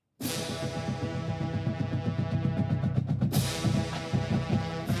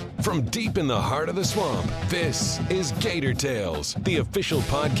From deep in the heart of the swamp, this is Gator Tales, the official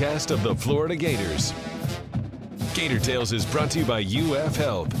podcast of the Florida Gators. Gator Tales is brought to you by UF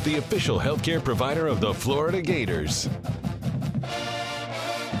Health, the official healthcare provider of the Florida Gators.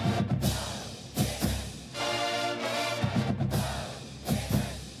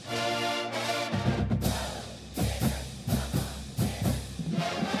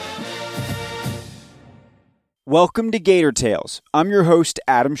 Welcome to Gator Tales. I'm your host,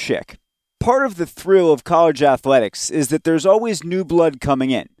 Adam Schick. Part of the thrill of college athletics is that there's always new blood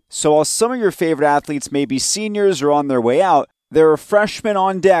coming in. So while some of your favorite athletes may be seniors or on their way out, there are freshmen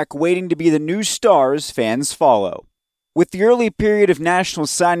on deck waiting to be the new stars fans follow. With the early period of National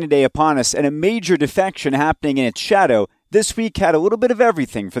Signing Day upon us and a major defection happening in its shadow, this week had a little bit of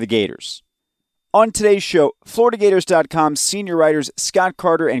everything for the Gators. On today's show, FloridaGators.com senior writers Scott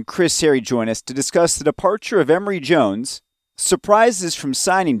Carter and Chris Harry join us to discuss the departure of Emory Jones, surprises from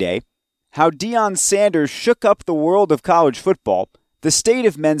signing day, how Deion Sanders shook up the world of college football, the state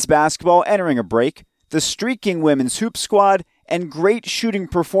of men's basketball entering a break, the streaking women's hoop squad, and great shooting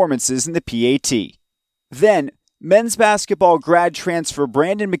performances in the PAT. Then, men's basketball grad transfer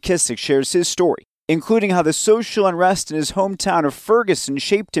Brandon McKissick shares his story, including how the social unrest in his hometown of Ferguson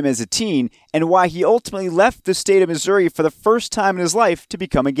shaped him as a teen and why he ultimately left the state of Missouri for the first time in his life to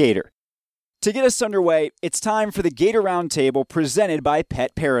become a Gator. To get us underway, it's time for the Gator Roundtable presented by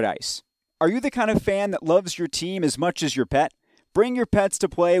Pet Paradise. Are you the kind of fan that loves your team as much as your pet? Bring your pets to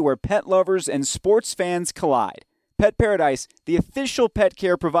play where pet lovers and sports fans collide. Pet Paradise, the official pet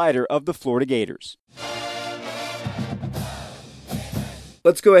care provider of the Florida Gators.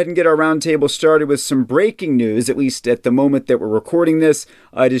 Let's go ahead and get our roundtable started with some breaking news, at least at the moment that we're recording this.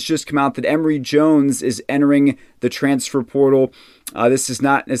 It has just come out that Emory Jones is entering the transfer portal. This is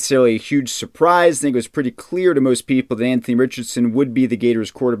not necessarily a huge surprise. I think it was pretty clear to most people that Anthony Richardson would be the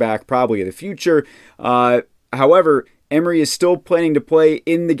Gators quarterback probably in the future. However, Emory is still planning to play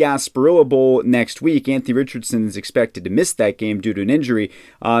in the Gasparilla Bowl next week. Anthony Richardson is expected to miss that game due to an injury.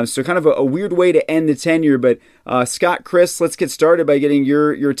 So kind of a weird way to end the tenure. But Scott, Chris, let's get started by getting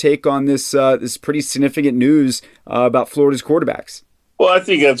your take on this pretty significant news about Florida's quarterbacks. Well, I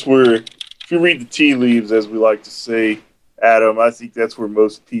think that's where, if you read the tea leaves, as we like to say, Adam, I think that's where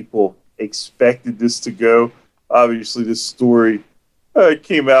most people expected this to go. Obviously, this story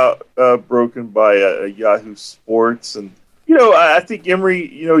came out broken by Yahoo Sports. And, I think Emory,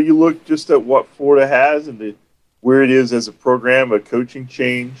 you look just at what Florida has and where it is as a program, a coaching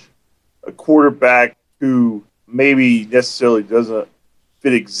change, a quarterback who maybe necessarily doesn't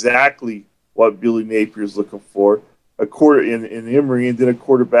fit exactly what Billy Napier is looking for, in Emory, and then a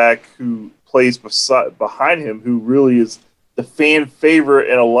quarterback who plays behind him who really is the fan favorite,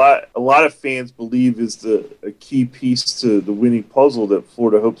 and a lot of fans believe is a key piece to the winning puzzle that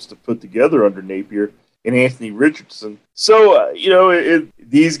Florida hopes to put together under Napier and Anthony Richardson. So,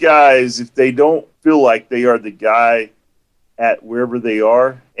 these guys, if they don't feel like they are the guy at wherever they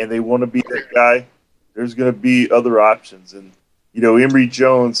are and they want to be that guy, there's going to be other options. And, Emory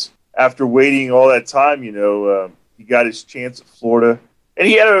Jones, after waiting all that time, he got his chance at Florida. And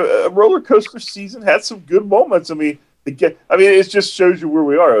he had a roller coaster season, had some good moments. It just shows you where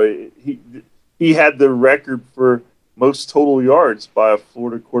we are. He had the record for most total yards by a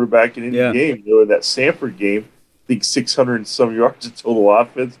Florida quarterback in any game. In that Sanford game, I think 600 and some yards of total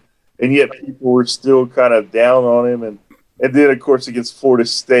offense, and yet people were still kind of down on him. And then, of course, against Florida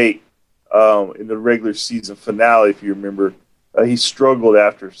State in the regular season finale, if you remember, he struggled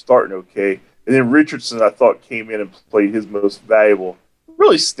after starting okay. And then Richardson, I thought, came in and played his most valuable,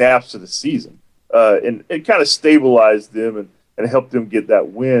 really snaps of the season. And kind of stabilized them and helped them get that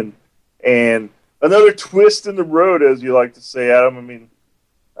win. And another twist in the road, as you like to say, Adam.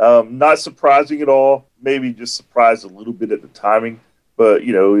 Not surprising at all. Maybe just surprised a little bit at the timing. But,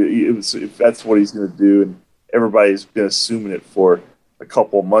 if that's what he's going to do, and everybody's been assuming it for a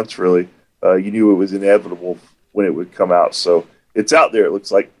couple of months, really, you knew it was inevitable when it would come out. So it's out there, it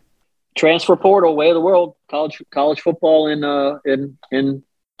looks like. Transfer portal, way of the world, college football in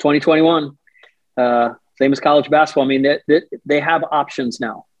 2021. Same as college basketball. They have options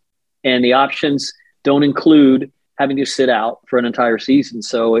now, and the options don't include having to sit out for an entire season.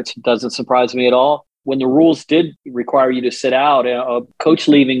 So it doesn't surprise me at all. When the rules did require you to sit out, coach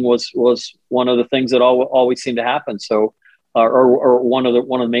leaving was one of the things that always seemed to happen. So, or one of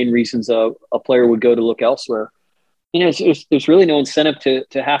the main reasons a player would go to look elsewhere. There's really no incentive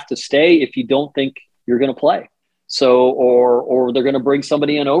to have to stay if you don't think you're going to play. So, or they're going to bring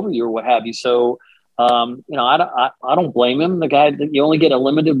somebody in over you or what have you. So, I don't blame him. The guy, you only get a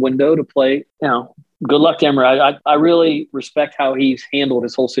limited window to play, Good luck to Emory. I really respect how he's handled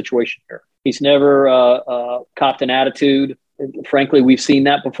his whole situation here. He's never copped an attitude. Frankly, we've seen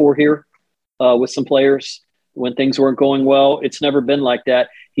that before here with some players when things weren't going well. It's never been like that.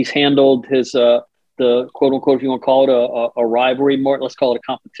 He's handled his the quote unquote, if you want to call it a rivalry, more let's call it a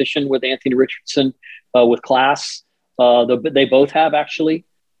competition with Anthony Richardson with class. They both have actually.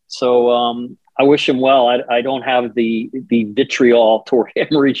 So I wish him well. I don't have the vitriol toward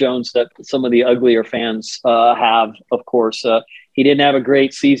Emory Jones that some of the uglier fans have. Of course, he didn't have a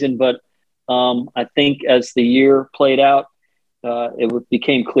great season, but I think as the year played out, it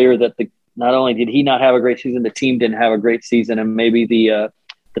became clear that not only did he not have a great season, the team didn't have a great season, and maybe the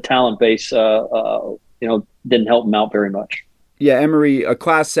talent base, didn't help him out very much. Yeah, Emory, a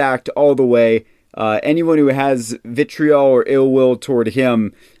class act all the way. Anyone who has vitriol or ill will toward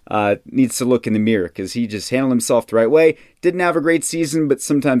him needs to look in the mirror because he just handled himself the right way. Didn't have a great season, but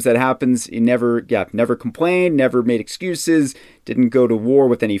sometimes that happens. He never complained, never made excuses, didn't go to war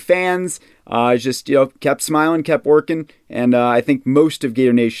with any fans. Just kept smiling, kept working, and I think most of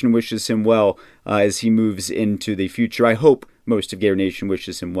Gator Nation wishes him well as he moves into the future. I hope most of Gator Nation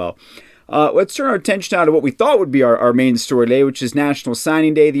wishes him well. Let's turn our attention now to what we thought would be our main story today, which is National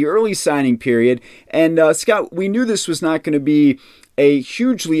Signing Day, the early signing period. And Scott, we knew this was not going to be a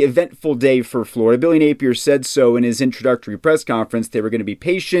hugely eventful day for Florida. Billy Napier said so in his introductory press conference. They were going to be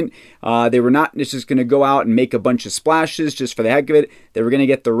patient. They were not just going to go out and make a bunch of splashes just for the heck of it. They were going to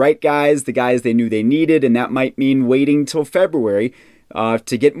get the right guys, the guys they knew they needed, and that might mean waiting till February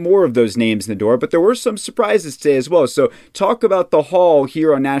to get more of those names in the door. But there were some surprises today as well. So talk about the haul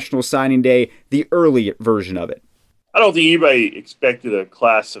here on National Signing Day, the early version of it. I don't think anybody expected a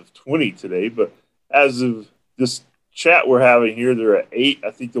class of 20 today, but as of this chat we're having here, there are 8.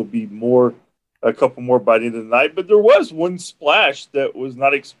 I think there'll be a couple more by the end of the night. But there was one splash that was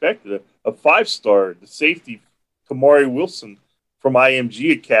not expected, a 5-star, the safety, Kamari Wilson from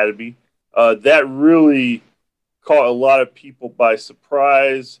IMG Academy. That really caught a lot of people by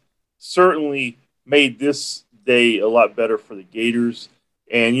surprise, certainly made this day a lot better for the Gators.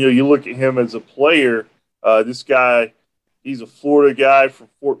 And, you look at him as a player, this guy, he's a Florida guy from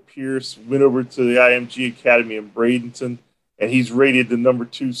Fort Pierce, went over to the IMG Academy in Bradenton, and he's rated the number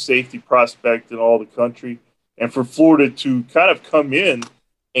 2 safety prospect in all the country. And for Florida to kind of come in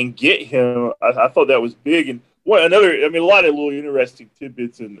and get him, I thought that was big. And a lot of little interesting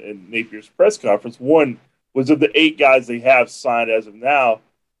tidbits in Napier's press conference. One was of the 8 guys they have signed as of now,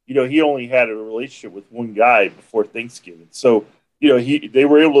 he only had a relationship with one guy before Thanksgiving. So, they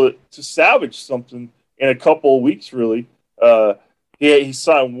were able to salvage something in a couple of weeks, really. He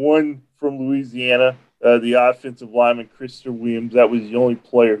signed one from Louisiana, the offensive lineman, Christopher Williams. That was the only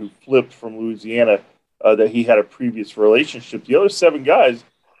player who flipped from Louisiana that he had a previous relationship. The other 7 guys,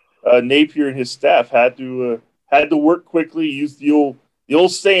 Napier and his staff had to work quickly, use the old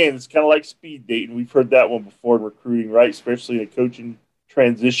saying, it's kind of like speed dating. We've heard that one before in recruiting, right? Especially in a coaching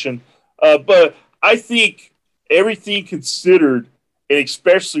transition. But I think everything considered, and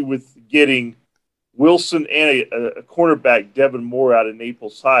especially with getting Wilson and a cornerback, Devin Moore, out of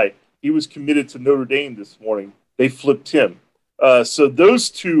Naples High, he was committed to Notre Dame this morning. They flipped him. So those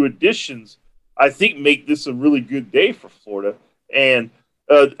 2 additions, I think, make this a really good day for Florida. And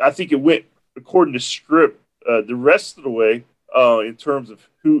I think it went according to script the rest of the way. In terms of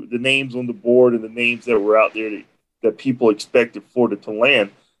who the names on the board and the names that were out there that people expected Florida to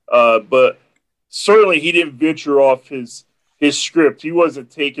land. But certainly he didn't venture off his script. He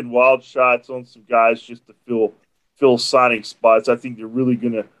wasn't taking wild shots on some guys just to fill signing spots. I think they're really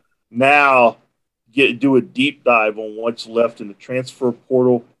going to now do a deep dive on what's left in the transfer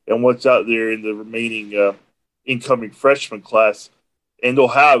portal and what's out there in the remaining incoming freshman class. And they'll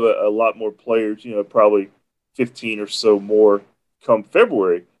have a lot more players, probably 15 or so more come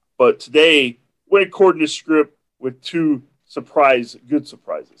February. But today went according to script with 2 good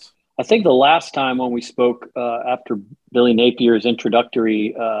surprises. I think the last time when we spoke after Billy Napier's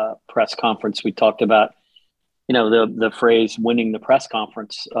introductory press conference, we talked about, the phrase winning the press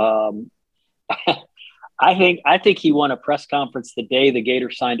conference. I think he won a press conference the day the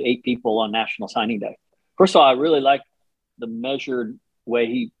Gators signed 8 people on National Signing Day. First of all, I really like the measured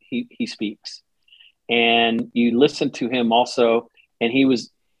way he speaks. And you listen to him also, and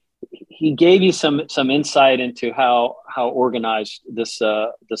he gave you some insight into how organized this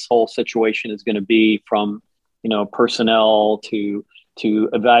whole situation is going to be, from personnel to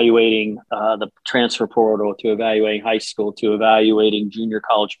evaluating the transfer portal, to evaluating high school, to evaluating junior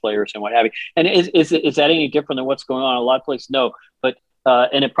college players and what have you. And is that any different than what's going on in a lot of places? No, but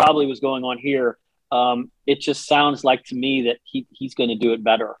and it probably was going on here. It just sounds like to me that he's going to do it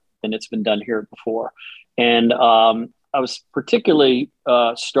better. than it's been done here before. And I was particularly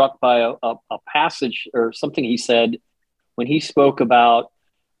struck by a passage or something he said when he spoke about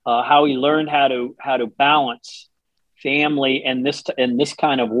how he learned how to balance family and this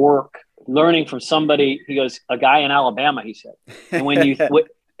kind of work, learning from somebody. He goes, a guy in Alabama, he said. And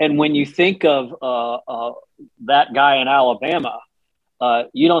when you think of that guy in Alabama,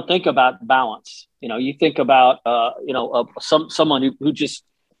 you don't think about balance. You think about someone who just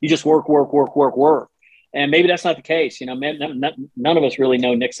work. And maybe that's not the case. None of us really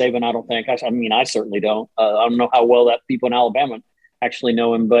know Nick Saban. I don't think. I mean, I certainly don't. I don't know how well that people in Alabama actually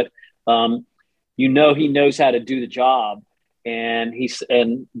know him, but he knows how to do the job. And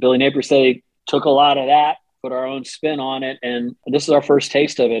Billy Napier said he took a lot of that, put our own spin on it, and this is our first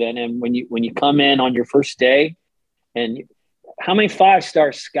taste of it. And when you come in on your first day, and how many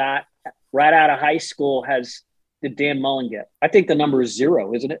 5-star, Scott, right out of high school did Dan Mullen get? I think the number is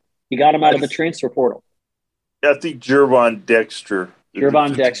 0, isn't it? He got him out of the transfer portal. I think Gervon Dexter.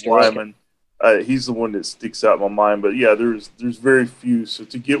 Lineman, he's the one that sticks out in my mind. But yeah, there's very few. So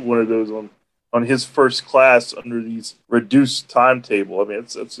to get one of those on his first class under these reduced timetable, I mean,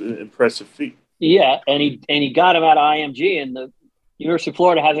 it's an impressive feat. Yeah, and he got him out of IMG, and the University of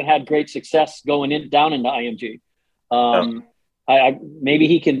Florida hasn't had great success going down into IMG. Maybe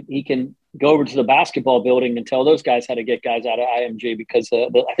he can go over to the basketball building and tell those guys how to get guys out of IMG, because I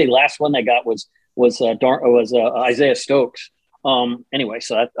think last one they got was Isaiah Stokes. Anyway,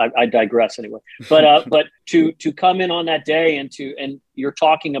 so I digress anyway. But to come in on that day and you're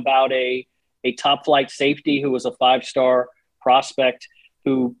talking about a top flight safety who was a 5-star prospect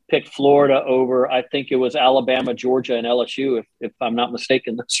who picked Florida over, I think it was Alabama, Georgia, and LSU, if I'm not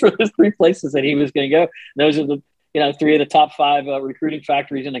mistaken. Those were the 3 places that he was going to go. Those are the 3 of the top 5 recruiting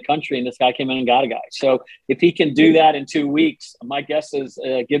factories in the country, and this guy came in and got a guy. So if he can do that in 2 weeks, my guess is,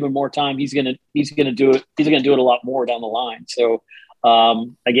 give him more time, he's gonna do it. He's gonna do it a lot more down the line. So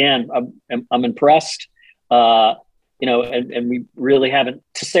again, I'm impressed. And we really haven't,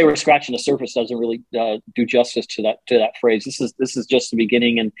 to say we're scratching the surface doesn't really do justice to that phrase. This is just the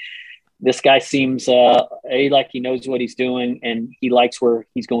beginning, and this guy seems like he knows what he's doing, and he likes where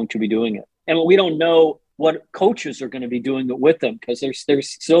he's going to be doing it. And we don't know what coaches are going to be doing it with them, because there's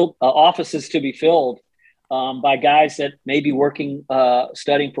still offices to be filled by guys that may be working,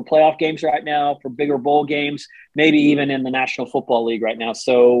 studying for playoff games right now, for bigger bowl games, maybe even in the National Football League right now.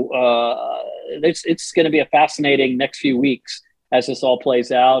 So it's going to be a fascinating next few weeks as this all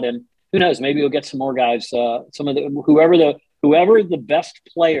plays out. And who knows, maybe we'll get some more guys. Some of whoever the best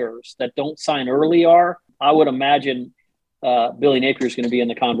players that don't sign early are, I would imagine Billy Napier is going to be in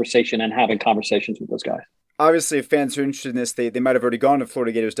the conversation and having conversations with those guys. Obviously, if fans are interested in this, they might have already gone to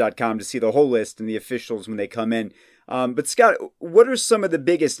FloridaGators.com to see the whole list and the officials when they come in. But Scott, what are some of the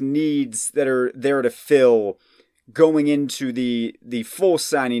biggest needs that are there to fill going into the full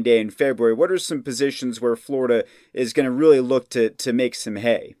signing day in February? What are some positions where Florida is going to really look to make some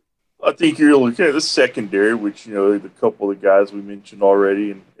hay? I think you're looking at the secondary, which, the couple of the guys we mentioned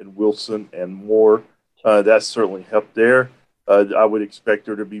already, and Wilson and Moore. That's certainly helped there. I would expect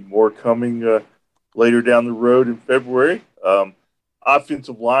there to be more coming later down the road in February.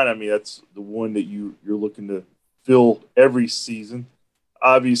 Offensive line, I mean, that's the one that you're looking to fill every season.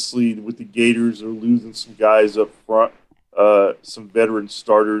 Obviously, with the Gators, they're losing some guys up front, some veteran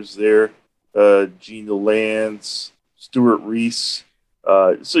starters there, Gina Lance, Stuart Reese.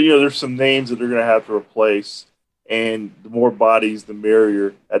 So, there's some names that they're going to have to replace, and the more bodies, the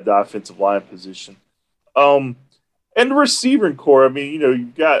merrier at the offensive line position. And the receiving core, I mean,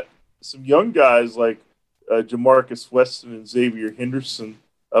 you've got some young guys like Jamarcus Weston and Xavier Henderson,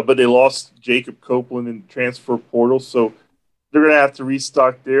 but they lost Jacob Copeland in the transfer portal, so they're going to have to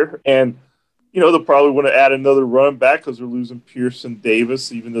restock there. And, they'll probably want to add another running back because they're losing Pearson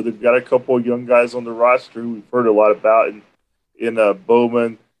Davis, even though they've got a couple of young guys on the roster who we've heard a lot about in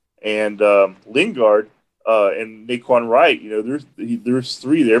Bowman and Lingard and Naquan Wright. There's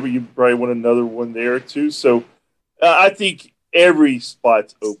 3 there, but you probably want another one there too. So I think every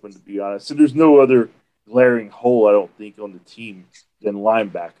spot's open, to be honest. And there's no other glaring hole, I don't think, on the team than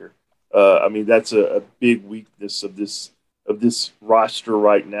linebacker. I mean, that's a big weakness of this roster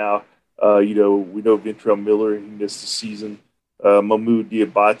right now. We know Ventrell Miller, he missed the season. Mahmoud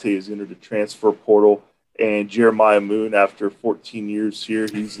Diabate has entered the transfer portal. And Jeremiah Moon, after 14 years here,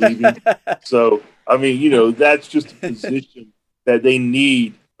 he's leaving. So, I mean, that's just a position that they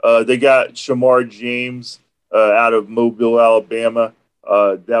need. They got Shamar James out of Mobile, Alabama.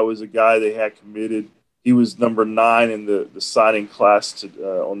 That was a guy they had committed. He was number 9 in the signing class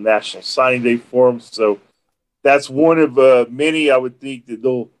on National Signing Day for him. So that's one of many, I would think, that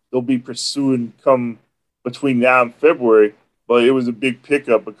they'll they'll be pursuing come between now and February. But it was a big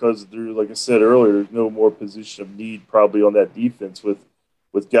pickup because, like I said earlier, there's no more position of need probably on that defense with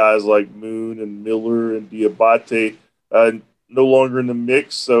guys like Moon and Miller and Diabate no longer in the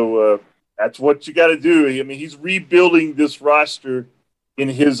mix. So that's what you got to do. I mean, he's rebuilding this roster in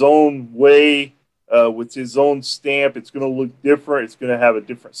his own way with his own stamp. It's going to look different. It's going to have a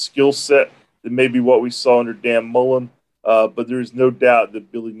different skill set than maybe what we saw under Dan Mullen. But there's no doubt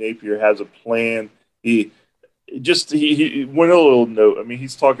that Billy Napier has a plan. He went a little note. I mean,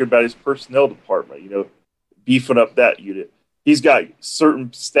 he's talking about his personnel department, beefing up that unit. He's got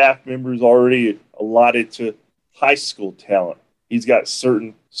certain staff members already allotted to high school talent. He's got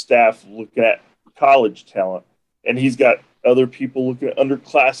certain staff looking at college talent, and he's got other people looking at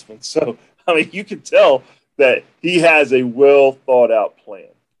underclassmen. So, I mean, you can tell that he has a well thought out plan.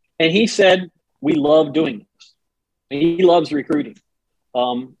 And he said, we love doing this. He loves recruiting.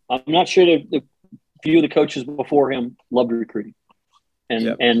 I'm not sure the few of the coaches before him loved recruiting,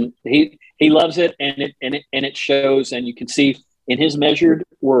 and he loves it, and it shows, and you can see in his measured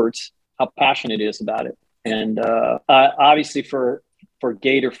words how passionate he is about it. And obviously for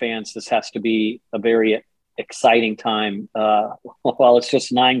Gator fans, this has to be a very exciting time. While it's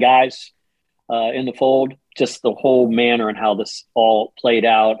just 9 guys in the fold, just the whole manner and how this all played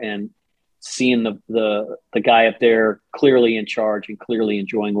out, and seeing the guy up there clearly in charge and clearly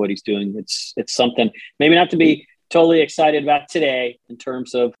enjoying what he's doing. It's something maybe not to be totally excited about today in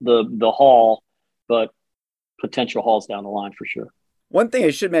terms of the haul, but potential hauls down the line for sure. One thing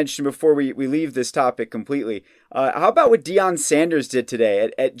I should mention before we leave this topic completely, how about what Deion Sanders did today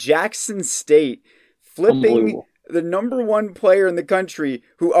at Jackson State, flipping the number 1 player in the country,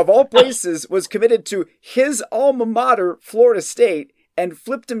 who of all places was committed to his alma mater, Florida State, and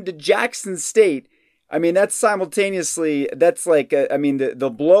flipped him to Jackson State. I mean, that's simultaneously, that's like,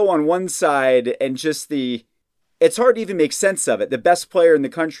 the blow on one side and just it's hard to even make sense of it. The best player in the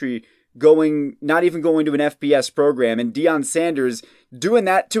country not even going to an FBS program, and Deion Sanders doing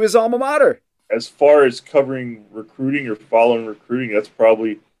that to his alma mater. As far as covering recruiting or following recruiting, that's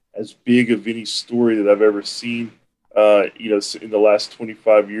probably as big of any story that I've ever seen, in the last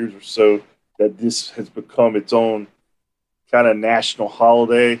 25 years or so, that this has become its own kind of national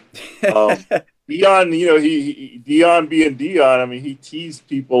holiday. Deion, Deion being Deion, I mean, he teased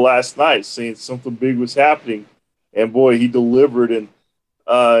people last night saying something big was happening, and boy, he delivered. And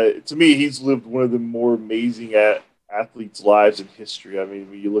to me, he's lived one of the more amazing athletes' lives in history. I mean,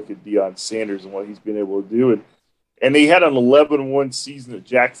 when you look at Deion Sanders and what he's been able to do, and he had an 11-1 season at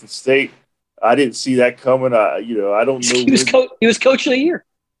Jackson State. I didn't see that coming. I don't know. He was coach of the year.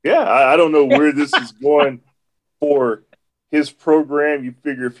 Yeah, I don't know where this is going for his program. You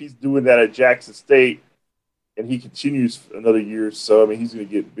figure if he's doing that at Jackson State and he continues another year or so, I mean, he's going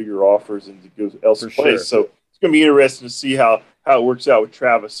to get bigger offers and to go elsewhere. Sure. So it's going to be interesting to see how it works out with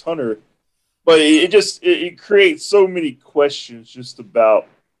Travis Hunter. But it creates so many questions just about,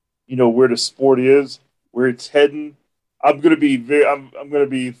 where the sport is, where it's heading. I'm going to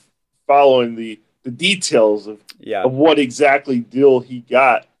be following the details of what exactly deal he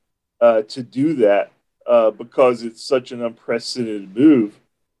got to do that. Because it's such an unprecedented move,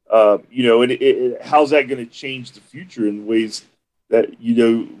 and how's that going to change the future in ways that,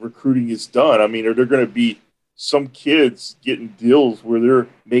 recruiting is done? I mean, are there going to be some kids getting deals where they're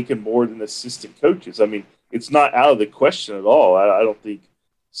making more than assistant coaches? I mean, it's not out of the question at all. I don't think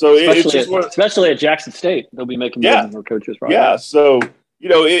so. Especially at Jackson State, they'll be making more than their coaches. Right? Yeah. So,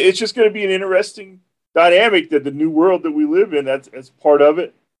 it's just going to be an interesting dynamic that the new world that we live in, that's part of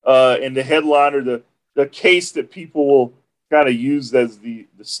it. And the headline or the case that people will kind of use as the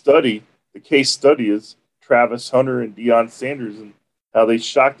case study is Travis Hunter and Deion Sanders and how they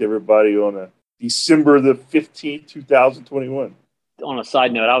shocked everybody on December the 15th, 2021. On a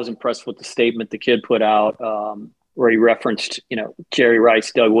side note, I was impressed with the statement the kid put out where he referenced, Jerry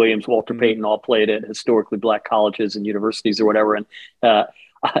Rice, Doug Williams, Walter Payton all played at historically black colleges and universities or whatever. And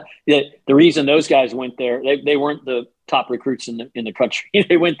the reason those guys went there, they weren't the top recruits in the country.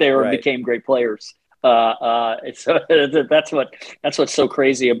 They went there and became great players. That's what's so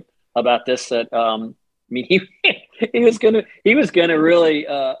crazy about this. That he was gonna really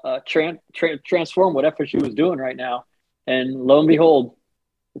transform what FSU was doing right now, and lo and behold,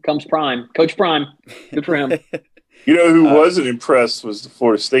 here comes Prime, Coach Prime. Good for him. Who wasn't impressed was the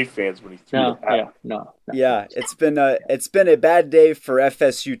Florida State fans when he threw No. Yeah, it's been a bad day for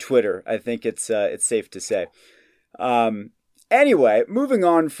FSU Twitter. I think it's safe to say. Anyway, moving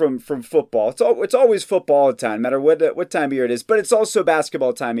on from football. It's always football all the time, no matter what time of year it is, but it's also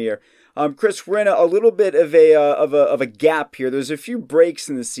basketball time of year. Chris, we're in a little bit of a gap here. There's a few breaks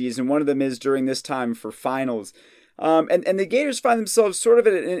in the season. One of them is during this time for finals. And the Gators find themselves sort of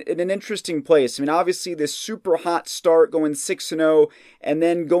in an interesting place. I mean, obviously this super hot start going 6-0 and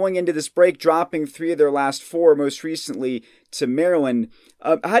then going into this break, dropping 3 of their last 4, most recently to Maryland.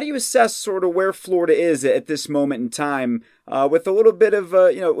 How do you assess sort of where Florida is at this moment in time with a little bit of,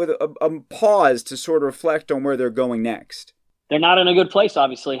 with a pause to sort of reflect on where they're going next? They're not in a good place,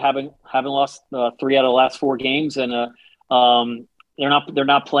 obviously, having lost 3 out of the last 4 games. And they're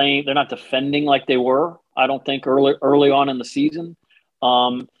not playing, they're not defending like they were, I don't think, early on in the season.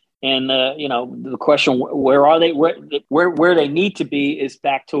 The question, where are they, where they need to be is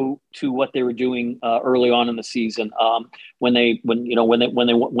back to what they were doing early on in the season, when they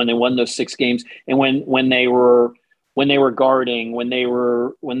won those 6 games, and when they were guarding, when they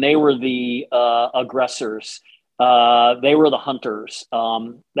were the aggressors, they were the hunters.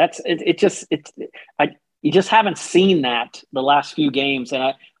 You just haven't seen that the last few games,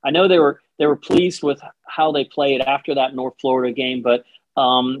 and I know they were pleased with how they played after that North Florida game, but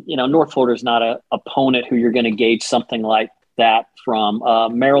North Florida is not an opponent who you're going to gauge something like that from.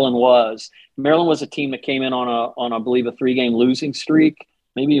 Maryland was a team that came in on I believe a 3-game losing streak,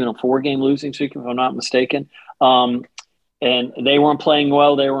 maybe even a 4-game losing streak if I'm not mistaken. And they weren't playing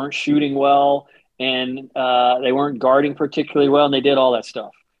well, they weren't shooting well, and they weren't guarding particularly well, and they did all that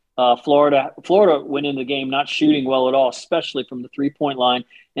stuff. Florida went into the game not shooting well at all, especially from the 3-point line.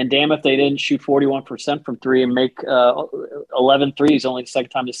 And damn if they didn't shoot 41% from 3 and make 11 threes. Only the second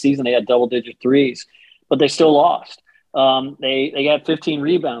time this season they had double-digit threes. But they still lost. They had 15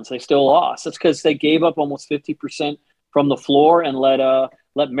 rebounds. They still lost. That's because they gave up almost 50% from the floor and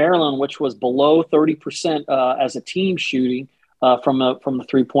let Maryland, which was below 30% as a team shooting from the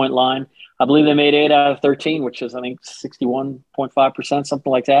 3-point line. I believe they made 8 out of 13, which is, I think, 61.5%,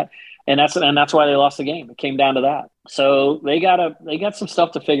 something like that. And that's why they lost the game. It came down to that. So they got some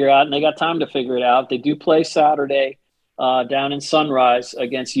stuff to figure out, and they got time to figure it out. They do play Saturday down in Sunrise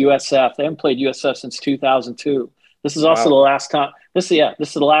against USF. They haven't played USF since 2002. This is also the last time. This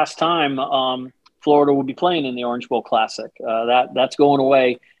is the last time Florida will be playing in the Orange Bowl Classic. That's going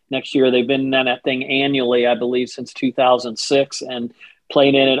away next year. They've been in that thing annually, I believe, since 2006, and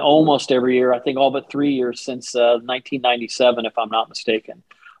playing in it almost every year. I think all but 3 years since 1997, if I'm not mistaken.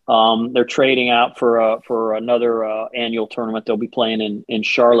 They're trading out for another annual tournament. They'll be playing in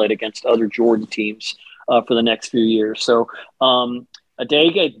Charlotte against other Jordan teams for the next few years. So a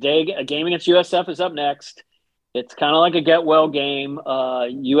game against USF is up next. It's kind of like a get well game.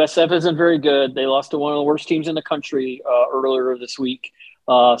 USF isn't very good. They lost to one of the worst teams in the country earlier this week,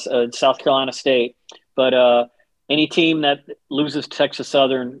 South Carolina State. But any team that loses to Texas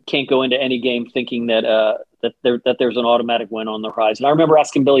Southern can't go into any game thinking that there's an automatic win on the horizon. I remember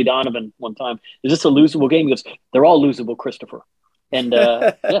asking Billy Donovan one time, "Is this a losable game?" He goes, "They're all losable, Christopher." And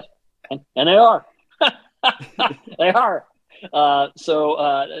yeah, and they are. They are.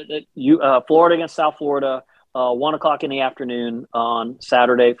 Florida against South Florida, 1:00 in the afternoon on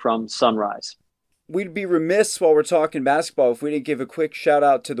Saturday from Sunrise. We'd be remiss while we're talking basketball if we didn't give a quick shout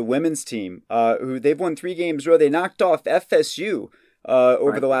out to the women's team, who they've won 3 games in a row. They knocked off FSU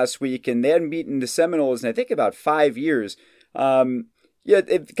over the last week, and they hadn't beaten the Seminoles in I think about 5 years.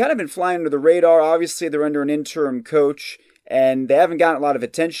 They've kind of been flying under the radar. Obviously, they're under an interim coach, and they haven't gotten a lot of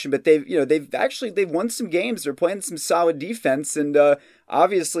attention. But they've won some games. They're playing some solid defense, and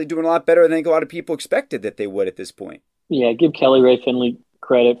obviously doing a lot better than I think a lot of people expected that they would at this point. Yeah, give Kelly Rae Finley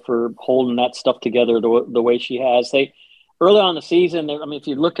credit for holding that stuff together the way she has. They early on in the season, if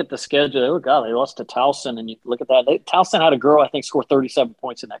you look at the schedule, they lost to Towson, and you look at that. Towson had a girl, I think, score 37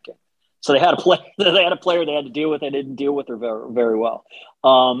 points in that game. So they had a player they had to deal with. They didn't deal with her very, very well.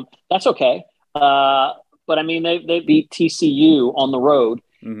 That's okay. But they beat TCU on the road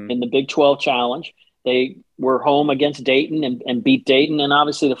in the Big 12 Challenge. They were home against Dayton and beat Dayton, and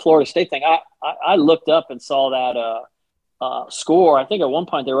obviously the Florida State thing. I looked up and saw that score. I think at one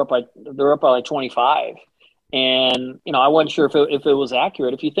point they were up by like 25. And, I wasn't sure if it was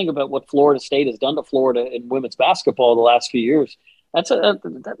accurate. If you think about what Florida State has done to Florida in women's basketball the last few years, that's a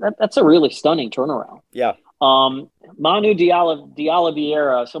really stunning turnaround. Yeah. Manu Diallo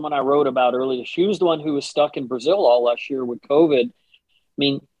Vieira, someone I wrote about earlier, she was the one who was stuck in Brazil all last year with COVID.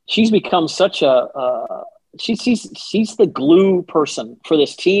 She's become such she's the glue person for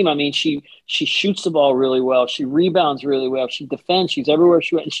this team. She shoots the ball really well. She rebounds really well. She defends. She's everywhere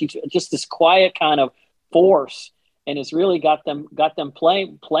she went. And she's just this quiet kind of force, and it's really got them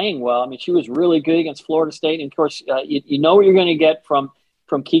playing well. She was really good against Florida State, and of course, you know what you're going to get from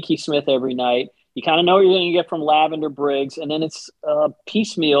Kiki Smith every night. you kind of know what you're going to get from Lavender Briggs, and then it's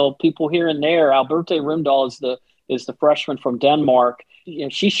piecemeal people here and there. Alberte Rimdahl is the freshman from Denmark.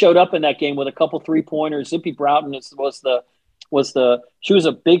 She showed up in that game with a couple 3-pointers. Zippy Broughton she was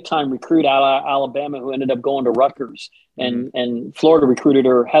a big time recruit out of Alabama who ended up going to Rutgers, and Florida recruited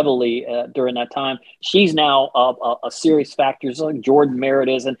her heavily during that time. She's now a serious factor, just like Jordan Merritt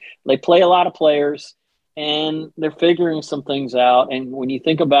is, and they play a lot of players. And they're figuring some things out. And when you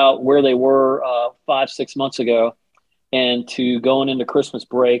think about where they were 5-6 months ago, and to going into Christmas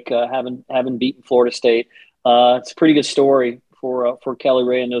break, having beaten Florida State, it's a pretty good story for Kelly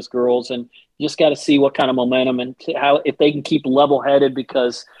Ray and those girls. And you just got to see what kind of momentum and how, if they can keep level-headed,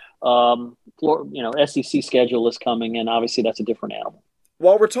 because SEC schedule is coming, and obviously that's a different animal.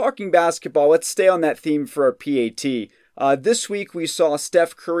 While we're talking basketball, let's stay on that theme for our PAT. This week, we saw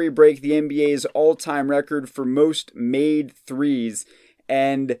Steph Curry break the NBA's all-time record for most made threes.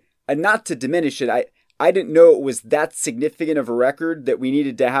 And not to diminish it, I didn't know it was that significant of a record that we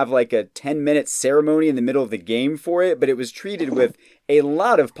needed to have like a 10-minute ceremony in the middle of the game for it, but it was treated with a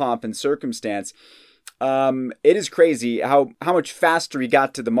lot of pomp and circumstance. It is crazy how much faster he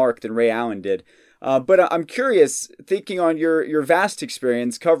got to the mark than Ray Allen did. But I'm curious, thinking on your vast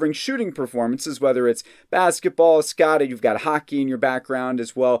experience covering shooting performances, whether it's basketball, Scott, you've got hockey in your background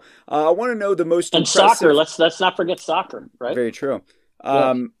as well. I want to know the most impressive... soccer. Let's not forget soccer, right? Very true.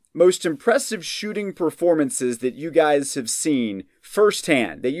 Most impressive shooting performances that you guys have seen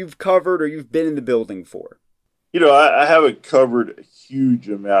firsthand, that you've covered or you've been in the building for. I haven't covered a huge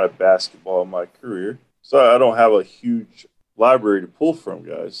amount of basketball in my career, so I don't have a huge library to pull from,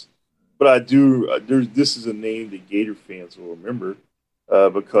 guys. But I do. This is a name that Gator fans will remember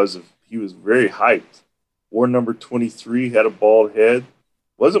because he was very hyped. Wore number 23, had a bald head.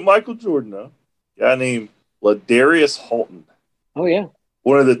 Wasn't Michael Jordan, though. A guy named Ladarius Halton. Oh, yeah.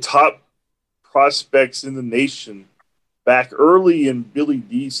 One of the top prospects in the nation back early in Billy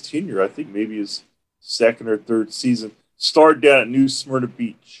D's tenure. I think maybe his second or third season. Started down at New Smyrna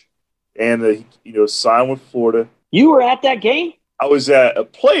Beach and, signed with Florida. You were at that game? I was at a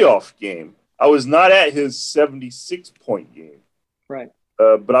playoff game. I was not at his 76-point game. Right.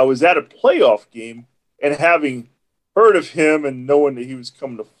 But I was at a playoff game, and having heard of him and knowing that he was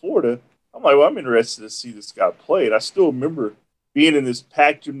coming to Florida, I'm like, well, I'm interested to see this guy play. And I still remember being in this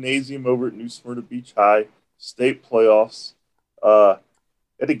packed gymnasium over at New Smyrna Beach High, state playoffs. And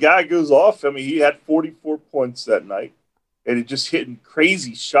the guy goes off. I mean, he had 44 points that night, and it just hitting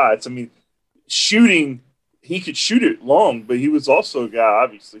crazy shots. I mean, shooting – he could shoot it long, but he was also a guy,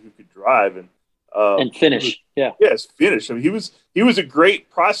 obviously, who could drive and finish. Yes, finish. I mean, he was a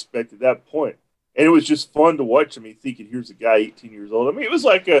great prospect at that point, and it was just fun to watch. I mean, thinking here's a guy 18 years old. I mean, it was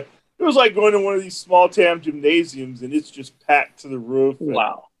like going to one of these small town gymnasiums, and it's just packed to the roof.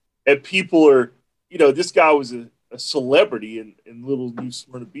 Wow! And people are, this guy was a celebrity in Little New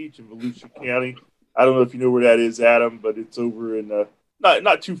Smyrna Beach in Volusia County. I don't know if you know where that is, Adam, but it's over in.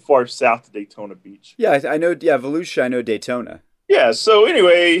 Not too far south of Daytona Beach. Yeah, I know. Yeah, Volusia, I know Daytona. Yeah, so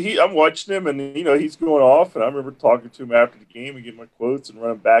anyway, I'm watching him, and, he's going off, and I remember talking to him after the game and getting my quotes and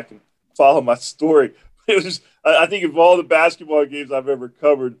running back and follow my story. It was, I think of all the basketball games I've ever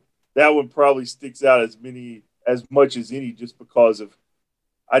covered, that one probably sticks out as much as any, just because of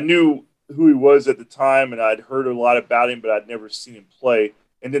I knew who he was at the time, and I'd heard a lot about him, but I'd never seen him play.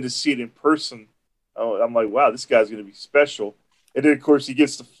 And then to see it in person, I'm like, wow, this guy's going to be special. And then, of course, he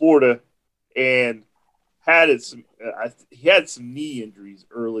gets to Florida and he had some knee injuries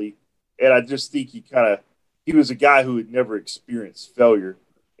early. And I just think he was a guy who had never experienced failure.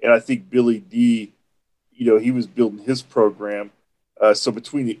 And I think Billy D, he was building his program. So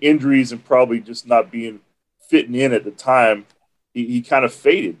between the injuries and probably just not fitting in at the time, he kind of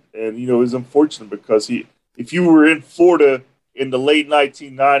faded. And, it was unfortunate because if you were in Florida in the late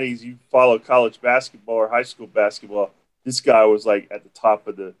 1990s, you follow college basketball or high school basketball, this guy was like at the top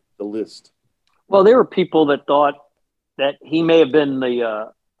of the list. Well, there were people that thought that he may have been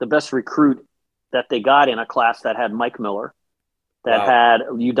the best recruit that they got in a class that had Mike Miller, that had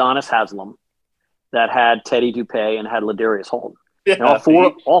Udonis Haslem, that had Teddy Dupay, and had Ladarius Holden. Yeah, and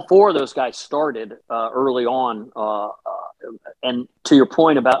all four of those guys started early on. And to your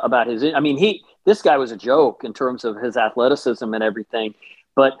point about this guy was a joke in terms of his athleticism and everything.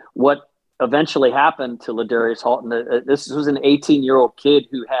 But what eventually happened to Ladarius Halton, this was an 18-year-old kid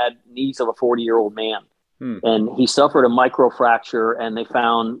who had knees of a 40-year-old man. And he suffered a microfracture, and they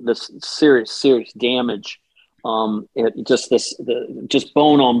found this serious damage. Just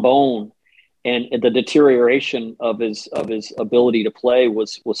bone on bone. and the deterioration of his ability to play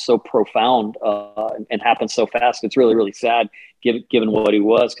was so profound and happened so fast. It's really, really sad given what he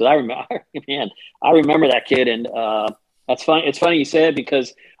was. Because I remember that kid, and that's funny. It's funny you said,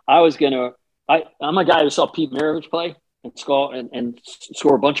 because I'm a guy who saw Pete Maravich play and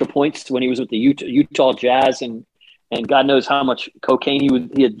score a bunch of points when he was with the Utah Jazz, and God knows how much cocaine he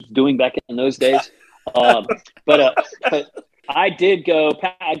was doing back in those days. But I did go.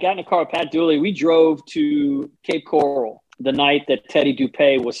 I got in a car with Pat Dooley. We drove to Cape Coral the night that Teddy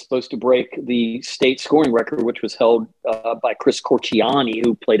Dupay was supposed to break the state scoring record, which was held by Chris Corchiani,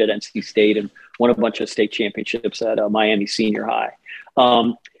 who played at NC State and won a bunch of state championships at Miami Senior High.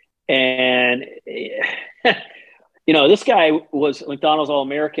 And this guy was McDonald's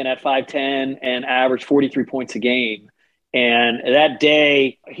All-American at 5'10" and averaged 43 points a game. And that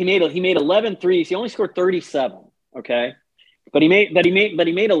day he made 11 threes. He only scored 37. Okay. But he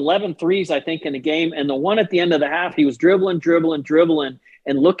made 11 threes, I think, in the game. And the one at the end of the half, he was dribbling,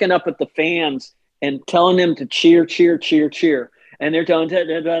 and looking up at the fans and telling them to cheer. And they're telling,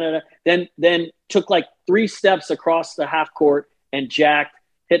 then took like 3 steps across the half court and jacked,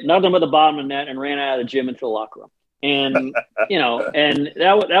 hit nothing but the bottom of the net, and ran out of the gym into the locker room. And, and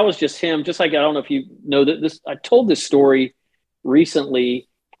that was just him. Just like, I don't know if you know this, I told this story recently.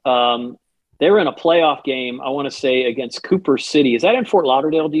 They were in a playoff game, I want to say, against Cooper City. Is that in Fort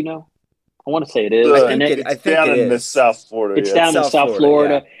Lauderdale? Do you know? I want to say it is. It's down in South Florida. It's down in South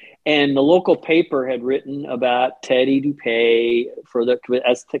Florida. Yeah. And the local paper had written about Teddy Dupay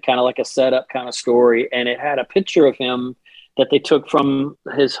as kind of like a setup kind of story. And it had a picture of him that they took from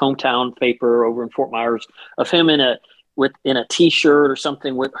his hometown paper over in Fort Myers, of him in a T-shirt or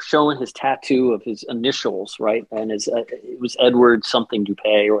something showing his tattoo of his initials, right? And it was Edward something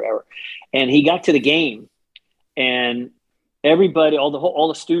Dupay or whatever. And he got to the game, and everybody, all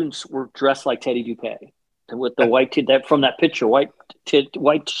the students were dressed like Teddy Dupay, with the white from that picture, white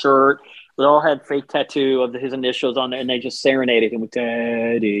shirt. They all had fake tattoo of his initials on there, and they just serenaded him with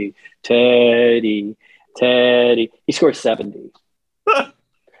Teddy, Teddy, Teddy. He scored 70.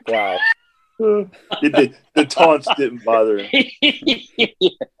 Wow. The taunts didn't bother him.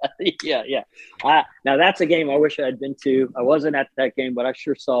 Yeah. Now that's a game I wish I had been to. I wasn't at that game, but I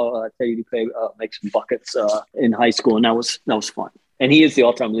sure saw Teddy Dupay make some buckets in high school, and that was fun. And he is the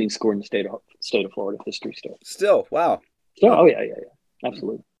all-time leading scorer in the state of Florida, history still. Wow. Oh yeah,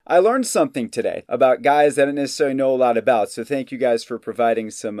 absolutely. I learned something today about guys that I didn't necessarily know a lot about. So thank you guys for providing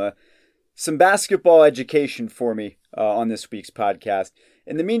some basketball education for me on this week's podcast.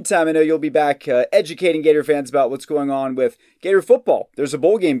 In the meantime, I know you'll be back educating Gator fans about what's going on with Gator football. There's a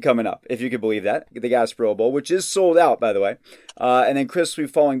bowl game coming up, if you could believe that, the Gasparilla Bowl, which is sold out, by the way. And then Chris will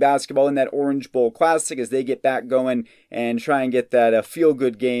be following basketball in that Orange Bowl Classic as they get back going and try and get that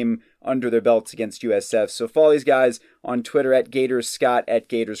feel-good game under their belts against USF. So follow these guys on Twitter at GatorsScott, at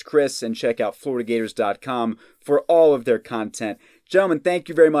GatorsChris, and check out FloridaGators.com for all of their content. Gentlemen, thank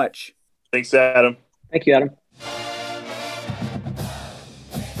you very much. Thanks, Adam. Thank you, Adam.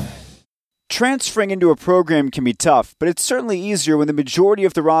 Transferring into a program can be tough, but it's certainly easier when the majority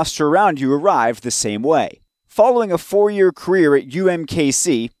of the roster around you arrive the same way. Following a 4-year career at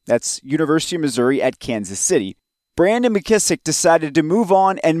UMKC, that's University of Missouri at Kansas City, Brandon McKissick decided to move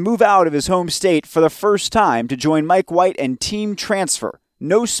on and move out of his home state for the first time to join Mike White and Team Transfer.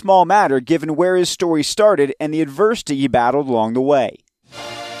 No small matter given where his story started and the adversity he battled along the way.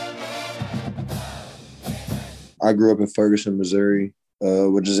 I grew up in Ferguson, Missouri,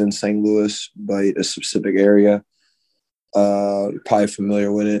 which is in St. Louis, but a specific area. Probably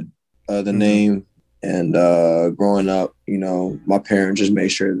familiar with it, the name. And growing up, my parents just made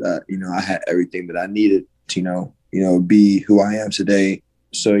sure that, I had everything that I needed to, be who I am today.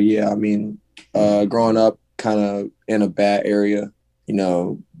 So, yeah, I mean, growing up kind of in a bad area,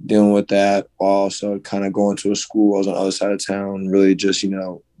 dealing with that while also kind of going to a school I was on the other side of town, really just,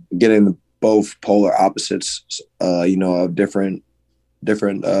 getting both polar opposites, of different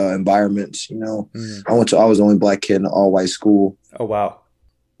environments, I was the only black kid in an all white school. Oh, wow.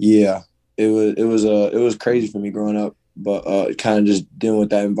 Yeah, it was crazy for me growing up, but kind of just dealing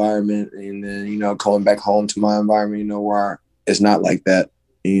with that environment and then, coming back home to my environment, where it's not like that,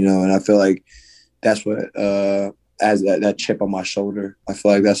 and I feel like that's what, as that chip on my shoulder, I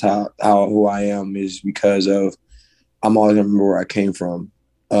feel like that's how who I am is because of, I'm always gonna remember where I came from.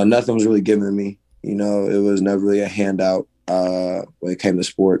 Nothing was really given to me, it was never really a handout. When it came to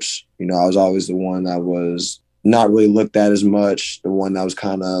sports, I was always the one that was not really looked at as much, the one that was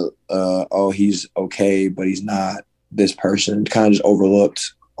kind of, he's okay, but he's not this person, kind of just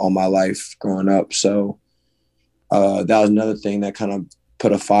overlooked all my life growing up. So that was another thing that kind of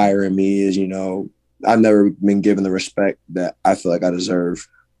put a fire in me is, you know, I've never been given the respect that I feel like I deserve.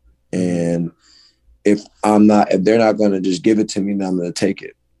 And if they're not going to just give it to me, then I'm going to take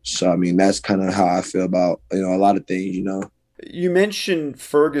it. So, I mean, that's kind of how I feel about, you know, a lot of things, you know. You mentioned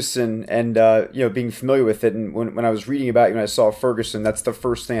Ferguson and, you know, being familiar with it. And when I was reading about you, when I saw Ferguson, that's the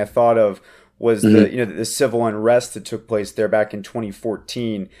first thing I thought of was the civil unrest that took place there back in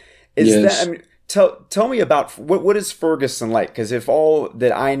 2014. That, I mean, tell me about what is Ferguson like? Because if all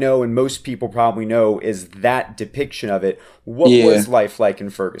that I know and most people probably know is that depiction of it, what was life like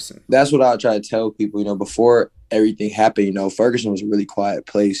in Ferguson? That's what I try to tell people. You know, before everything happened, you know, Ferguson was a really quiet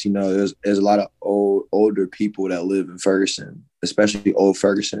place. You know, there's a lot of older people that live in Ferguson, especially old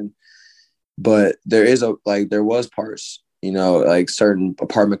Ferguson. But there was parts, you know, like certain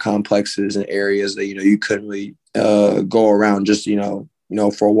apartment complexes and areas that, you know, you couldn't really go around just, you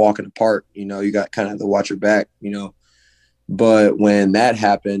know, for a walk in the park. You know, you got kind of to watch your back, you know. But when that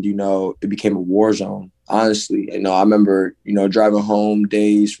happened, you know, it became a war zone, honestly. You know, I remember, you know, driving home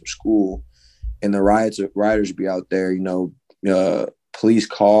days from school and the rioters would be out there, you know, police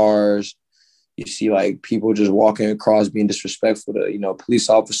cars. You see, like, people just walking across being disrespectful to, you know, police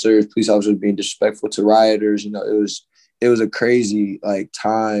officers being disrespectful to rioters. You know, it was a crazy, like,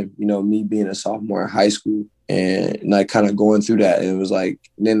 time, you know, me being a sophomore in high school and like kind of going through that. It was like,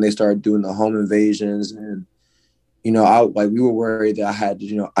 then they started doing the home invasions and, you know, we were worried that I had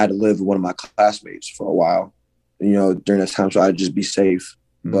to live with one of my classmates for a while, you know, during that time. So I'd just be safe.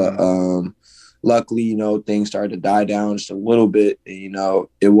 Mm-hmm. But luckily, you know, things started to die down just a little bit. And, you know,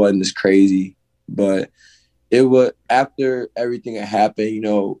 it wasn't as crazy, but after everything had happened, you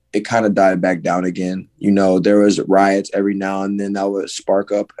know, it kind of died back down again. You know, there was riots every now and then that would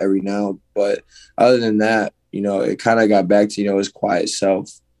spark up every now. But other than that, you know, it kind of got back to, you know, its quiet self.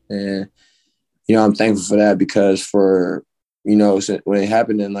 And, you know, I'm thankful for that because you know, when it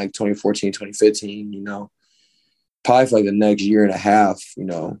happened in like 2014, 2015, you know, probably for like the next year and a half, you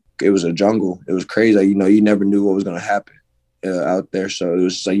know, it was a jungle. It was crazy. Like, you know, you never knew what was going to happen out there. So it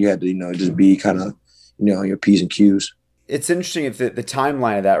was just like you had to, you know, just be kind of, you know, your P's and Q's. It's interesting if the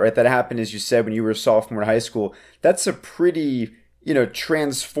timeline of that, right? That happened, as you said, when you were a sophomore in high school. That's a pretty, you know,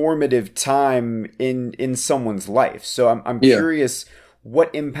 transformative time in someone's life. So I'm curious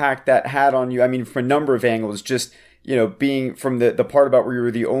what impact that had on you. I mean, from a number of angles, just, you know, being from the part about where you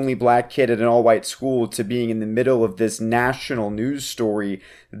were the only black kid at an all-white school to being in the middle of this national news story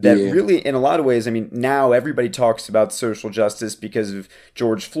that really, in a lot of ways, I mean, now everybody talks about social justice because of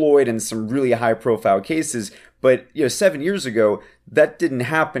George Floyd and some really high-profile cases. But, you know, 7 years ago, that didn't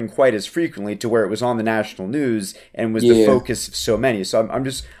happen quite as frequently to where it was on the national news and was the focus of so many. So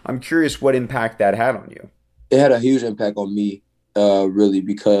I'm curious what impact that had on you. It had a huge impact on me, really,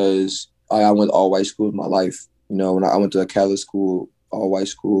 because I went to all-white school in my life. You know, when I went to a Catholic school, all-white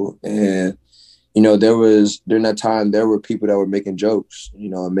school, and, you know, during that time, there were people that were making jokes, you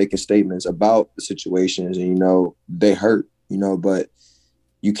know, and making statements about the situations, and, you know, they hurt, you know, but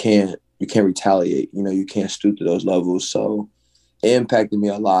you can't retaliate, you know, you can't stoop to those levels. So it impacted me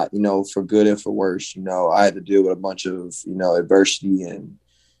a lot, you know, for good and for worse. You know, I had to deal with a bunch of, you know, adversity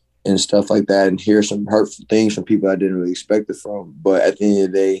and stuff like that and hear some hurtful things from people I didn't really expect it from. But at the end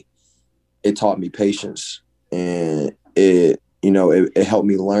of the day, it taught me patience. And it helped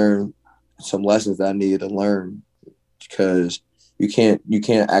me learn some lessons that I needed to learn because you can't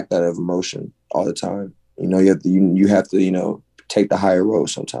act out of emotion all the time. You know, you have to, you know, take the higher road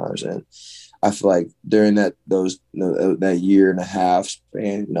sometimes. And I feel like during that year and a half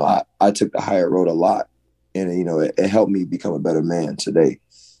span, you know, I took the higher road a lot, and, you know, it helped me become a better man today.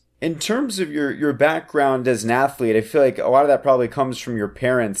 In terms of your background as an athlete, I feel like a lot of that probably comes from your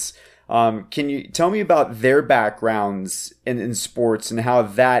parents. Can you tell me about their backgrounds in sports and how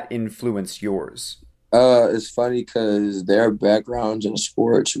that influenced yours? It's funny because their backgrounds in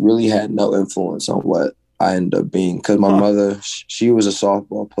sports really had no influence on what I ended up being. Because my mother, she was a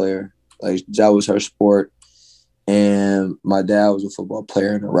softball player. Like, that was her sport. And my dad was a football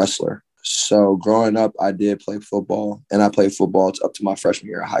player and a wrestler. So growing up, I did play football. And I played football up to my freshman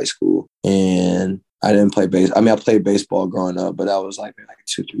year of high school. And I didn't play I played baseball growing up, but that was like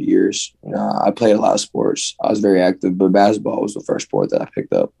 2-3 years. You know, I played a lot of sports. I was very active, but basketball was the first sport that I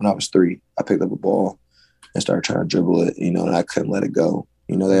picked up when I was 3. I picked up a ball and started trying to dribble it, you know, and I couldn't let it go.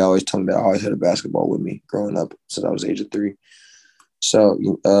 You know, they always told me that I always had a basketball with me growing up since I was age of 3. So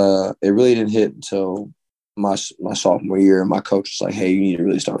it really didn't hit until my sophomore year. My coach was like, "Hey, you need to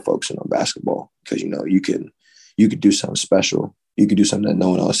really start focusing on basketball because, you know, you could do something special. You could do something that no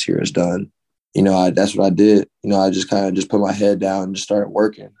one else here has done." You know, that's what I did. You know, I just kind of just put my head down and just started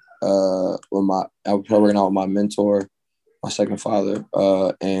working. I was working out with my mentor, my second father,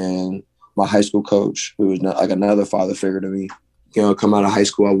 and my high school coach, who was like another father figure to me. You know, come out of high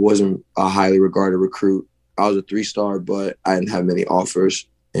school, I wasn't a highly regarded recruit. I was a 3-star, but I didn't have many offers.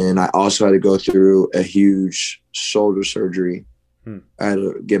 And I also had to go through a huge shoulder surgery. I had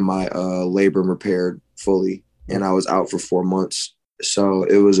to get my labrum repaired fully, and I was out for 4 months. So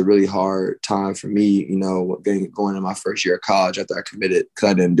it was a really hard time for me, you know, going in my first year of college after I committed, because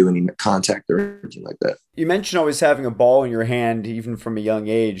I didn't do any contact or anything like that. You mentioned always having a ball in your hand, even from a young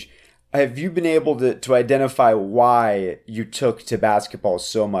age. Have you been able to identify why you took to basketball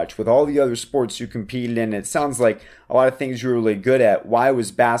so much? With all the other sports you competed in, it sounds like a lot of things you were really good at. Why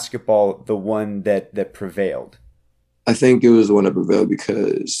was basketball the one that prevailed? I think it was the one that prevailed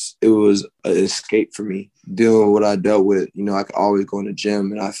because it was an escape for me. Dealing with what I dealt with, you know, I could always go in the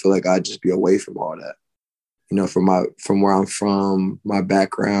gym, and I feel like I'd just be away from all that. You know, from where I'm from, my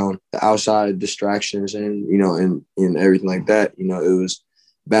background, the outside distractions, and, you know, and everything like that. You know, it was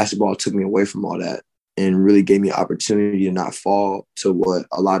basketball took me away from all that and really gave me an opportunity to not fall to what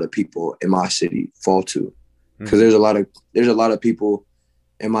a lot of people in my city fall to. Because there's a lot of people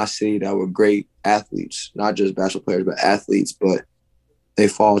in my city that were great athletes, not just basketball players, but athletes, but they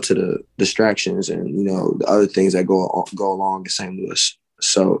fall to the distractions and, you know, the other things that go along in St. Louis.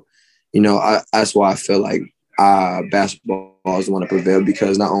 So, you know, that's why I feel like basketball is the one that prevailed,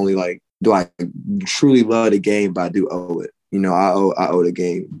 because not only like do I truly love the game, but I do owe it. You know, I owe the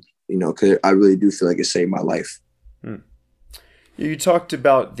game, you know, because I really do feel like it saved my life. You talked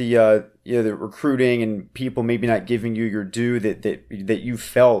about the recruiting and people maybe not giving you your due that you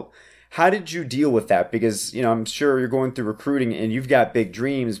felt. How did you deal with that? Because, you know, I'm sure you're going through recruiting and you've got big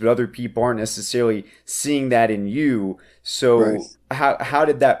dreams, but other people aren't necessarily seeing that in you. So right. How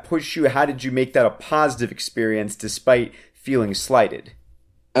did that push you? How did you make that a positive experience despite feeling slighted?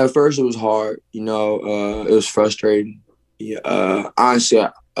 At first, it was hard. You know, it was frustrating. Yeah, honestly,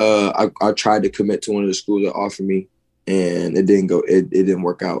 I tried to commit to one of the schools that offered me, and it didn't go. It didn't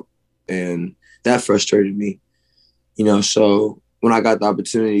work out, and that frustrated me. You know, so when I got the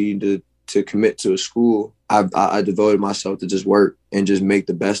opportunity to commit to a school, I devoted myself to just work and just make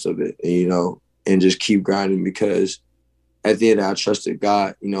the best of it, and, you know, and just keep grinding, because at the end I trusted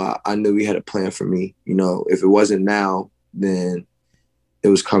God. You know, I knew He had a plan for me. You know, if it wasn't now, then it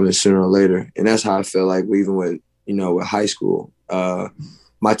was coming sooner or later, and that's how I feel like even with, you know, with high school,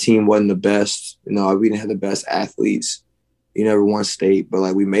 my team wasn't the best. You know, we didn't have the best athletes. You never won state, but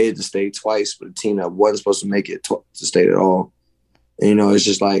like we made it to state twice with a team that wasn't supposed to make it to state at all. And, you know, it's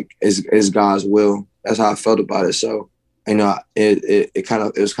just like it's God's will. That's how I felt about it. So, you know, it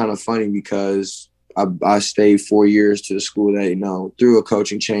was kind of funny because I stayed 4 years to the school that, you know, through a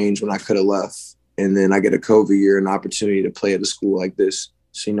coaching change when I could have left, and then I get a COVID year, an opportunity to play at a school like this.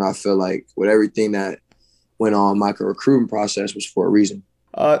 So, you know, I feel like with everything that went on, my recruitment process was for a reason.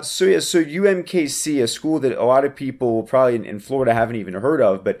 So UMKC, a school that a lot of people probably in Florida haven't even heard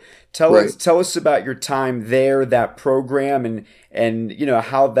of, but tell us about your time there, that program, and you know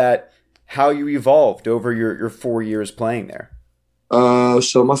how you evolved over your 4 years playing there.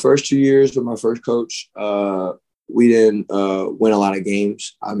 So my first 2 years with my first coach, we didn't win a lot of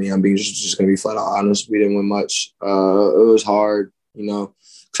games. I mean, I'm being just going to be flat out honest. We didn't win much. It was hard, you know,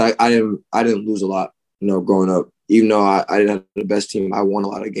 because I didn't lose a lot, you know, growing up. Even though I didn't have the best team, I won a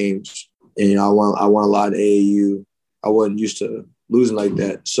lot of games, and, you know, I won a lot of AAU. I wasn't used to losing like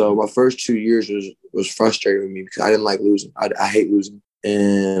that. So my first 2 years was frustrating with me because I didn't like losing. I hate losing.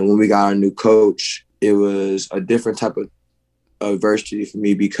 And when we got our new coach, it was a different type of adversity for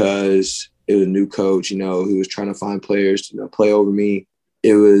me because it was a new coach, you know, who was trying to find players to, you know, play over me.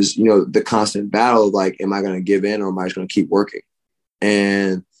 It was, you know, the constant battle of like, am I going to give in or am I just going to keep working?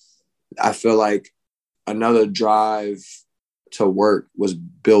 And I feel like another drive to work was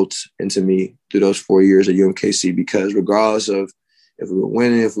built into me through those 4 years at UMKC, because regardless of if we were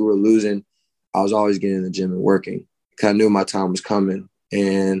winning, if we were losing, I was always getting in the gym and working because I knew my time was coming.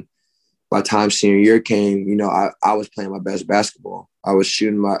 And by the time senior year came, you know, I was playing my best basketball. I was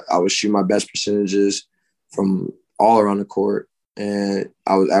shooting my best percentages from all around the court, and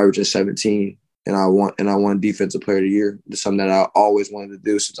I was averaging 17. And I won Defensive Player of the Year. It's something that I always wanted to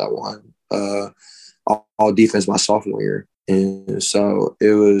do since I won all defense my sophomore year. And so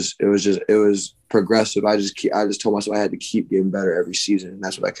it was progressive. I just told myself I had to keep getting better every season, and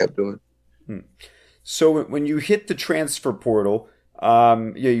that's what I kept doing. So when you hit the transfer portal,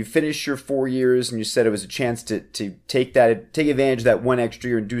 you finished your 4 years, and you said it was a chance to take advantage of that one extra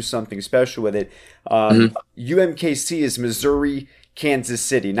year and do something special with it. UMKC is Missouri Kansas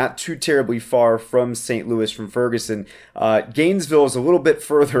City, not too terribly far from St. Louis, from Ferguson. Gainesville is a little bit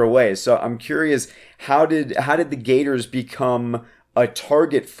further away. So I'm curious, how did the Gators become a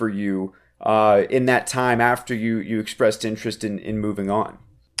target for you in that time after you expressed interest in moving on?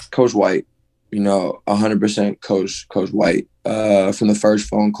 Coach White, 100% Coach White. From the first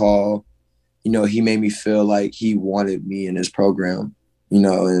phone call, he made me feel like he wanted me in his program,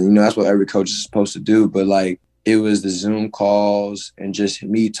 and that's what every coach is supposed to do. But like, it was the Zoom calls and just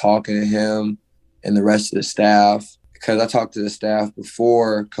me talking to him and the rest of the staff, because I talked to the staff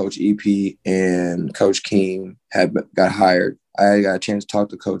before Coach EP and Coach King got hired. I got a chance to talk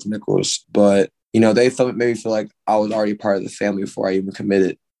to Coach Nichols, but, they made me feel like I was already part of the family before I even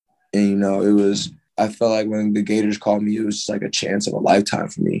committed. And, I felt like when the Gators called me, it was just like a chance of a lifetime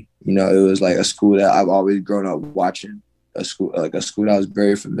for me. It was like a school that I've always grown up watching, a school that was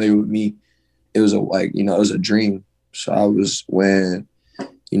very familiar with me. It was it was a dream. So when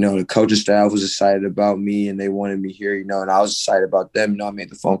the coaching staff was excited about me and they wanted me here, and I was excited about them. I made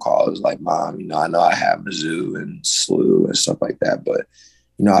the phone call. I was like, Mom, I know I have Mizzou and SLU and stuff like that, but,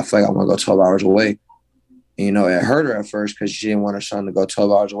 I feel like I want to go 12 hours away. And, it hurt her at first because she didn't want her son to go 12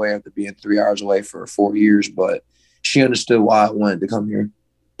 hours away after being 3 hours away for 4 years, but she understood why I wanted to come here.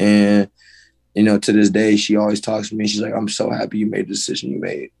 And, to this day, she always talks to me. She's like, I'm so happy you made the decision you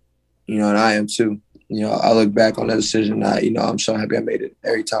made. And I am too. I look back on that decision. I'm so happy I made it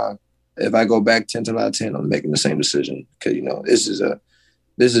every time. If I go back 10 times out of 10, I'm making the same decision because,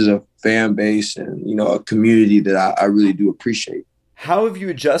 this is a fan base and, a community that I really do appreciate. How have you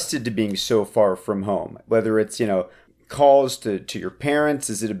adjusted to being so far from home? Whether it's, calls to your parents,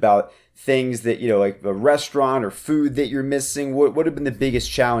 is it about things that, like a restaurant or food that you're missing? What have been the biggest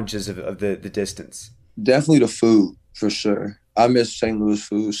challenges of the distance? Definitely the food, for sure. I miss St. Louis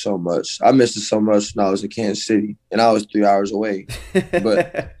food so much. I missed it so much when I was in Kansas City, and I was 3 hours away.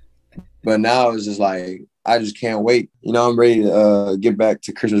 But now it's just like, I just can't wait. I'm ready to get back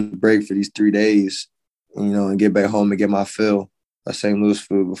to Christmas break for these 3 days, and get back home and get my fill of St. Louis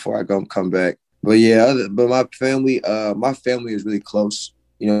food before I come back. But yeah, but my family is really close.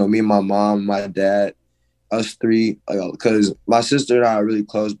 Me and my mom, my dad, us three, because my sister and I are really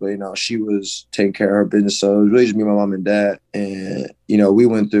close, but, she was taking care of her business. So it was really just me, my mom and dad. And, we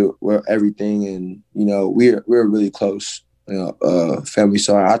went through everything and, we're really close, family.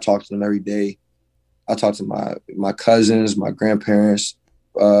 So I talk to them every day. I talk to my cousins, my grandparents,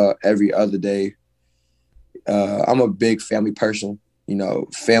 every other day. I'm a big family person.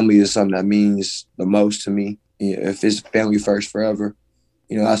 Family is something that means the most to me. If it's family first forever,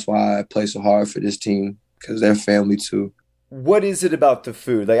 that's why I play so hard for this team, because they're family too. What is it about the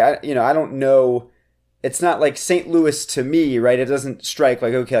food? Like, I don't know. It's not like St. Louis to me, right? It doesn't strike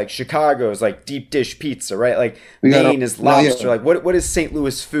like, okay, like Chicago is like deep dish pizza, right? Like Maine is lobster. Like what is St.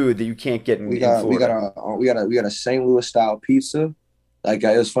 Louis food that you can't get in Florida? We got a St. Louis style pizza. Like,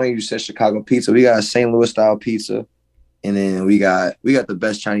 it was funny you said Chicago pizza. We got a St. Louis style pizza, and then we got the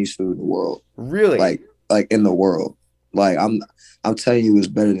best Chinese food in the world. Really? Like in the world. Like, I'm telling you, it's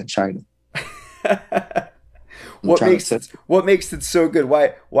better than China. What makes it so good?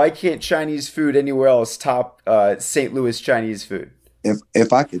 Why can't Chinese food anywhere else top St. Louis Chinese food?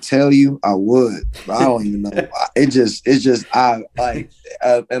 If I could tell you, I would, but I don't even know. It's just I like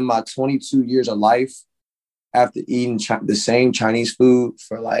in my 22 years of life, after eating the same Chinese food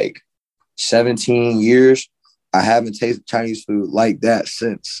for like 17 years, I haven't tasted Chinese food like that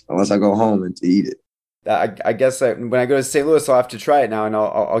since, unless I go home and to eat it. I guess when I go to St. Louis, I'll have to try it now, and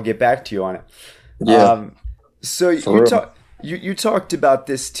I'll get back to you on it. Yeah. So you talked about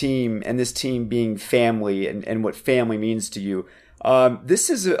this team and this team being family and what family means to you. This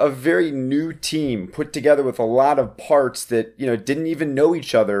is a very new team put together with a lot of parts that didn't even know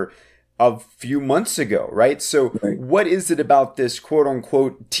each other a few months ago, right? So What is it about this quote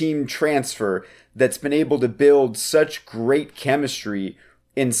unquote team transfer that's been able to build such great chemistry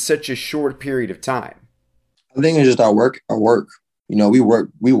in such a short period of time? I think it's just our work. We work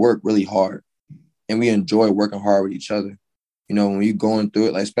really hard, and we enjoy working hard with each other. When you're going through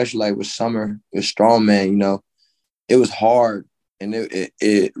it, like especially like with Summer, with Strongman, it was hard, and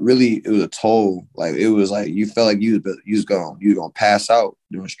it really was a toll. Like, it was like you felt like you was gonna pass out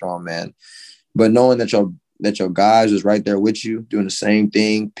doing Strongman, but knowing that your guys was right there with you, doing the same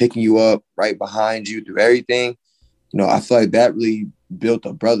thing, picking you up right behind you through everything. I feel like that really built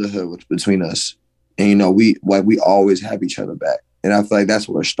a brotherhood between us. And, we always have each other back. And I feel like that's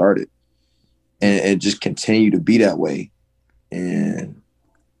where it started. And it just continued to be that way. And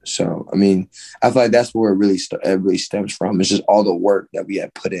so, I mean, I feel like that's where it really stems from. It's just all the work that we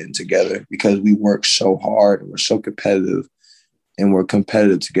had put in together, because we work so hard and we're so competitive. and we're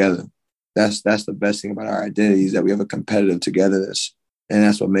competitive together. That's the best thing about our identity, is that we have a competitive togetherness, and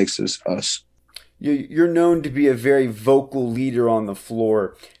that's what makes us us. You're known to be a very vocal leader on the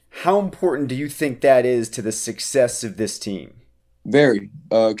floor. How important do you think that is to the success of this team? Very.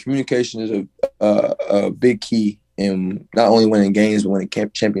 Communication is a big key in not only winning games, but winning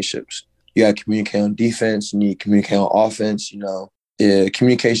championships. You got to communicate on defense. You need to communicate on offense.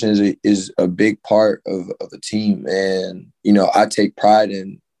 Communication is a big part of a team. And, I take pride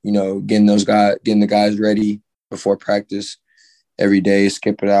in, getting the guys ready before practice every day,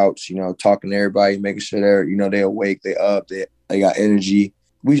 skip it out, talking to everybody, making sure they're awake, they up, they got energy.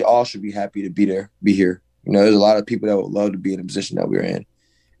 We all should be happy to be here. There's a lot of people that would love to be in the position that we're in.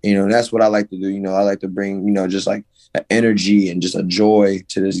 And that's what I like to do. I like to bring, just like an energy and just a joy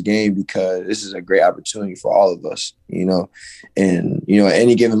to this game, because this is a great opportunity for all of us, and, at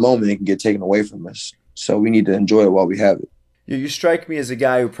any given moment, it can get taken away from us. So we need to enjoy it while we have it. You strike me as a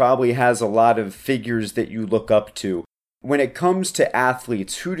guy who probably has a lot of figures that you look up to. When it comes to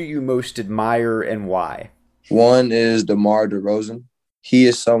athletes, who do you most admire and why? One is DeMar DeRozan. He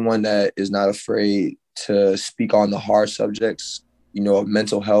is someone that is not afraid to speak on the hard subjects, of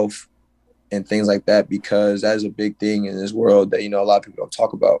mental health and things like that, because that is a big thing in this world that, a lot of people don't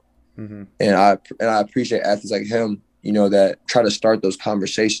talk about. Mm-hmm. And I appreciate athletes like him, that try to start those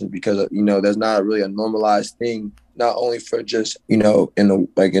conversations, because, there's not really a normalized thing, not only for just, in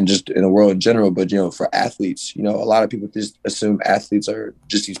the world in general, but, for athletes. A lot of people just assume athletes are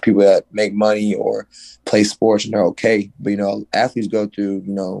just these people that make money or play sports and they're okay. But, athletes go through,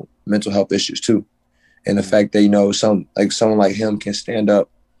 mental health issues too. And the fact that, someone like him can stand up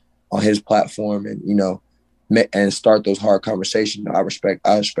on his platform and, and start those hard conversations, I respect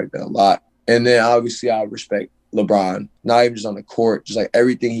that a lot. And then obviously I respect LeBron, not even just on the court, just like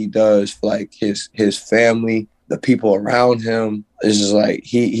everything he does for like his family, the people around him. It's just like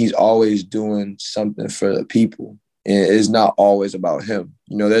he's always doing something for the people. And it's not always about him.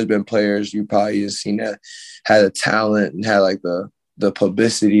 There's been players you probably have seen that had a talent and had like the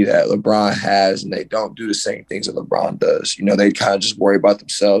publicity that LeBron has, and they don't do the same things that LeBron does. They kind of just worry about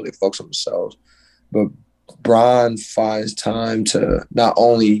themselves. They focus on themselves. But LeBron finds time to not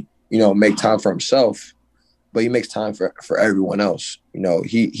only, make time for himself, but he makes time for everyone else.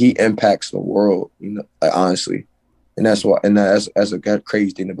 He impacts the world, honestly. And that's a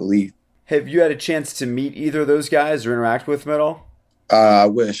crazy thing to believe. Have you had a chance to meet either of those guys or interact with them at all? I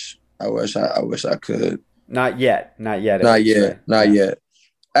wish I could. Not yet. Not yet.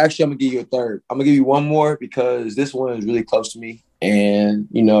 Actually, I'm gonna give you a third. I'm gonna give you one more, because this one is really close to me, and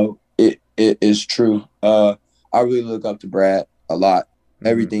it is true. I really look up to Brad a lot. Mm-hmm.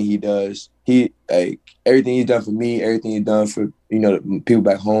 Everything he does, everything he's done for me, everything he's done for the people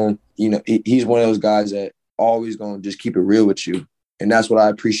back home. He's one of those guys that always gonna just keep it real with you, and that's what I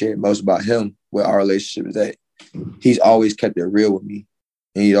appreciate most about him with our relationship, is that he's always kept it real with me,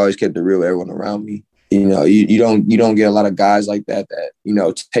 and he's always kept it real with everyone around me. You don't get a lot of guys like that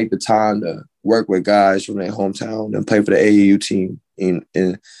take the time to work with guys from their hometown and play for the AAU team. And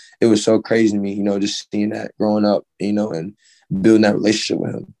it was so crazy to me, just seeing that growing up, and building that relationship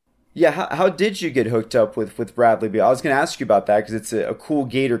with him. Yeah, how did you get hooked up with Bradley Beal? I was going to ask you about that, because it's a cool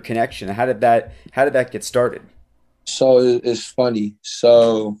Gator connection. How did that get started? So it's funny.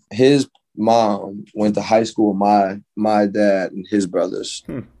 So his mom went to high school with my dad and his brothers,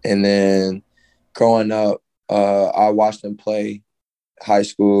 and then growing up, I watched them play high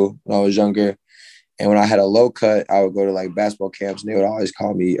school when I was younger. And when I had a low cut, I would go to like basketball camps, and they would always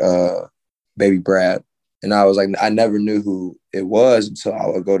call me Baby Brad. And I was like, I never knew who it was until I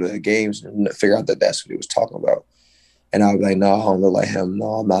would go to the games and figure out that that's what he was talking about. And I would be like, no, I don't look like him.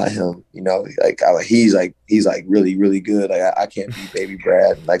 No, I'm not him. He's really, really good. Like I can't be Baby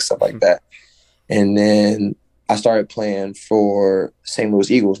Brad, like stuff like that. And then I started playing for St.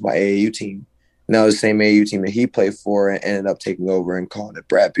 Louis Eagles, my AAU team. And that was the same AAU team that he played for, and ended up taking over and calling it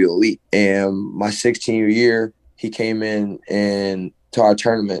Brad Beal Elite. And my 16th year, he came in and to our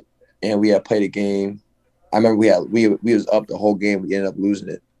tournament, and we had played a game. I remember we was up the whole game. We ended up losing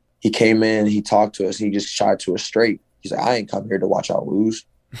it. He came in, he talked to us, and he just shot to us straight. He's like, I ain't come here to watch y'all lose.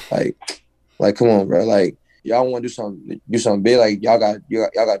 Like, come on, bro. Like, y'all want to do something big. Like, y'all got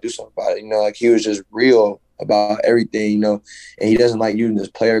to do something about it. Like, he was just real about everything, and he doesn't like using this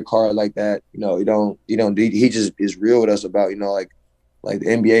player card like that. He just is real with us about, like the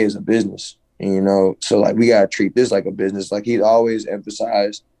NBA is a business, so like we got to treat this like a business. Like, he'd always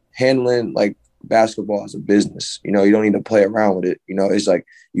emphasized handling like basketball as a business. You don't need to play around with it. It's like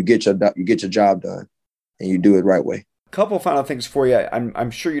you get your job done and you do it right way. Couple final things for you. I'm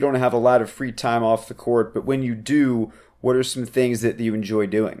sure you don't have a lot of free time off the court, but when you do, what are some things that you enjoy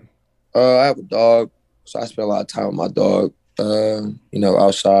doing? I have a dog, so I spend a lot of time with my dog.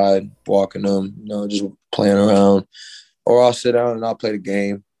 Outside, walking them, just playing around. Or I'll sit down and I'll play the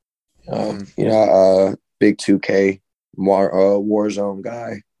game. Big 2K, Warzone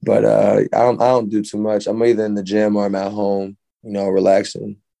guy. But I don't do too much. I'm either in the gym or I'm at home,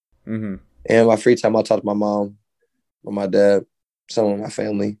 relaxing. Mm-hmm. And my free time, I'll talk to my mom or my dad, some of my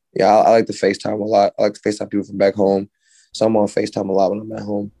family. Yeah, I like to FaceTime a lot. I like to FaceTime people from back home. So I'm on FaceTime a lot when I'm at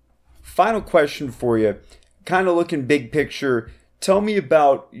home. Final question for you. Kind of looking big picture, tell me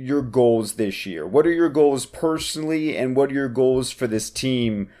about your goals this year. What are your goals personally, and what are your goals for this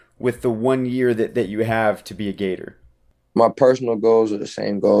team with the 1 year that you have to be a Gator? My personal goals are the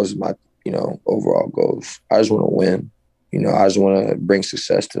same goals as my, overall goals. I just want to win. I just want to bring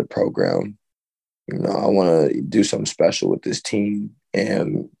success to the program. I want to do something special with this team.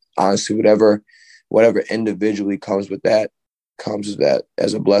 And honestly, whatever individually comes with that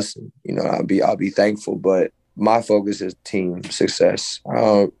as a blessing. I'll be thankful, but my focus is team success.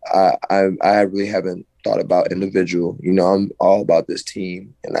 I really haven't thought about individual. I'm all about this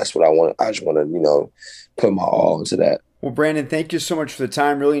team, and that's what I want. I just want to, put my all into that. Well, Brandon, thank you so much for the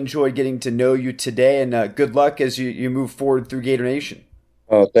time. Really enjoyed getting to know you today, and good luck as you move forward through Gator Nation.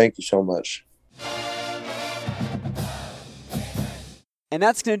 Oh, thank you so much. And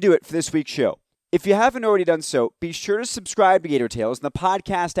that's going to do it for this week's show. If you haven't already done so, be sure to subscribe to Gator Tales in the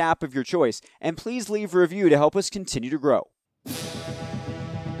podcast app of your choice, and please leave a review to help us continue to grow.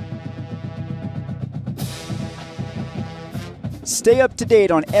 Stay up to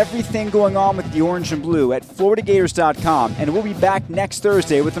date on everything going on with the Orange and Blue at FloridaGators.com, and we'll be back next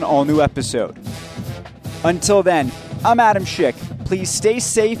Thursday with an all-new episode. Until then, I'm Adam Schick. Please stay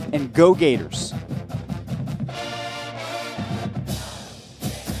safe and go Gators.